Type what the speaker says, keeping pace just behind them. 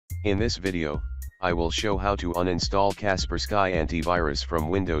In this video, I will show how to uninstall Kaspersky antivirus from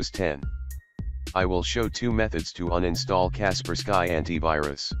Windows 10. I will show two methods to uninstall Kaspersky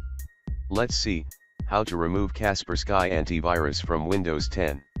antivirus. Let's see how to remove Kaspersky antivirus from Windows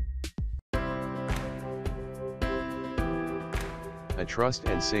 10. A trust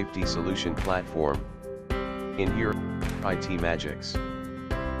and safety solution platform. In here, IT magics.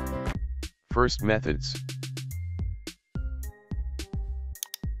 First methods.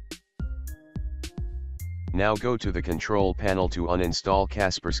 Now go to the control panel to uninstall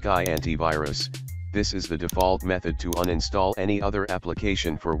Kaspersky antivirus. This is the default method to uninstall any other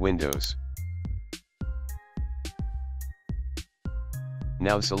application for Windows.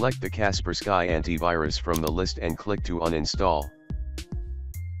 Now select the Kaspersky antivirus from the list and click to uninstall.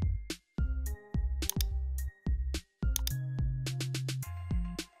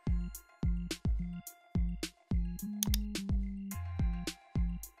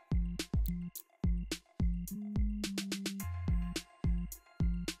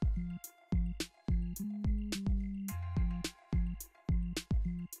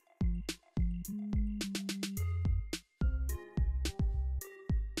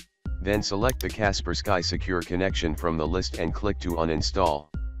 Then select the Kaspersky Secure Connection from the list and click to uninstall.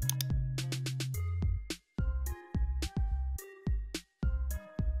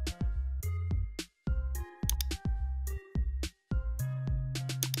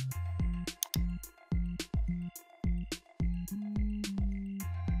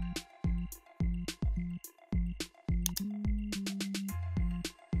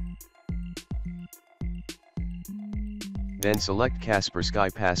 Then select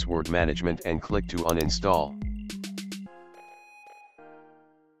Kaspersky Password Management and click to uninstall.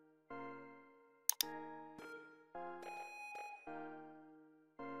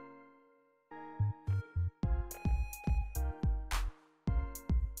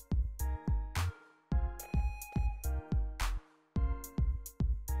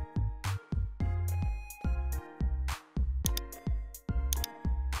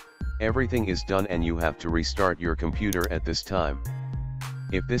 Everything is done and you have to restart your computer at this time.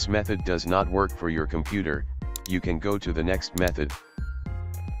 If this method does not work for your computer, you can go to the next method.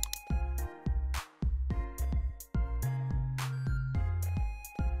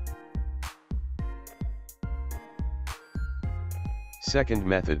 Second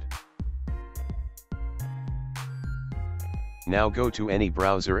method. Now go to any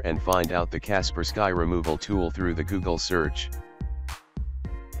browser and find out the Kaspersky removal tool through the Google search.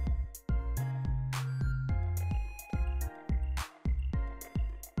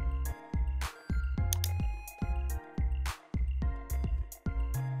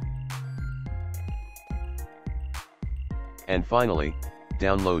 And finally,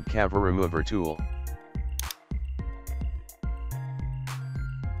 download Kava Remover tool.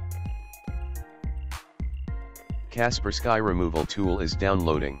 Kaspersky removal tool is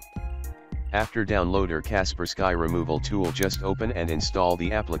downloading. After downloader Kaspersky removal tool, just open and install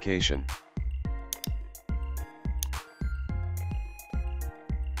the application.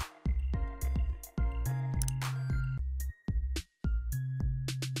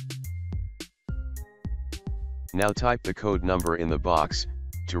 Now type the code number in the box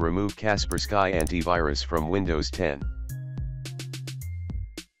to remove Kaspersky antivirus from Windows 10.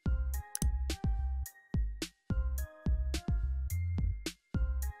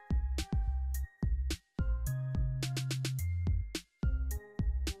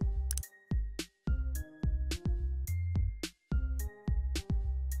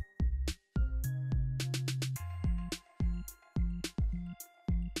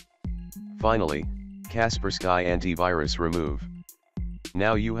 Finally, Kaspersky antivirus remove.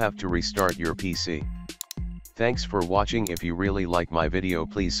 Now you have to restart your PC. Thanks for watching. If you really like my video,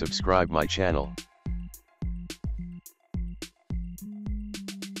 please subscribe my channel.